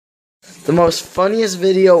The most funniest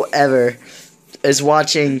video ever is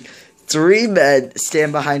watching 3 men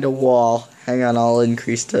stand behind a wall. Hang on, I'll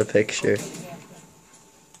increase the picture.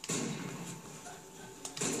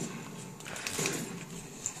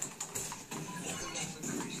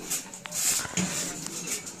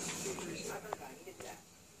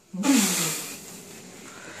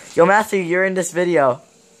 Yo, Matthew, you're in this video.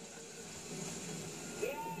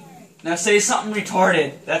 Now say something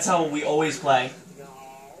retarded. That's how we always play.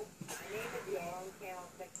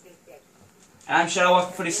 And I'm Shadow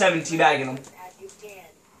Walker 47 teabagging him.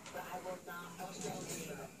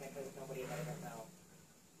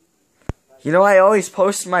 You know, I always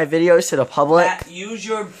post my videos to the public. Matt, use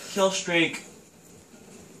your kill streak.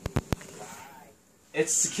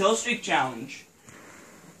 It's the kill streak challenge.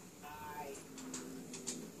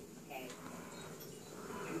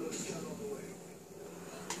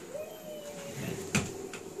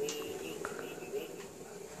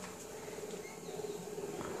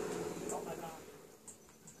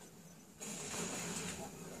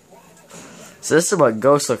 So this is what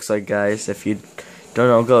Ghost looks like, guys, if you don't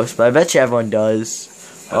know Ghost, but I bet you everyone does.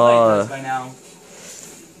 Everybody does by now.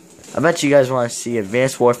 I bet you guys want to see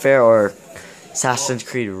Advanced Warfare or Assassin's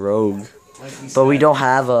Creed Rogue. But we don't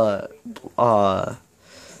have a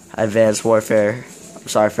Advanced Warfare. I'm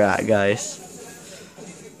sorry for that, guys.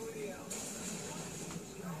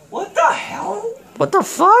 What the hell? What the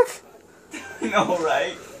fuck? I know,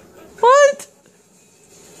 right? What?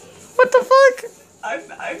 What the fuck?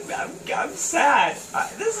 I'm sad.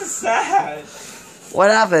 This is sad.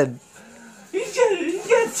 What happened? He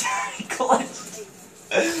glitched.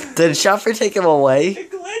 Did Shopper take him away?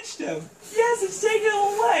 It glitched him. Yes, it's taking him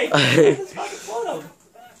away. Let's fucking put him.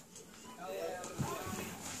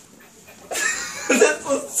 That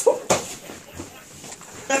was so...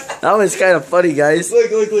 That was kind of funny, guys.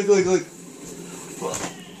 Look.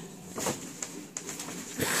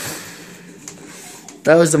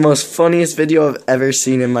 That was the most funniest video I've ever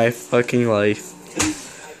seen in my fucking life.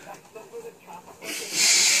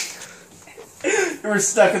 We're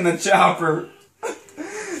stuck in the chopper.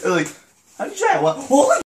 Like, how did you what? Holy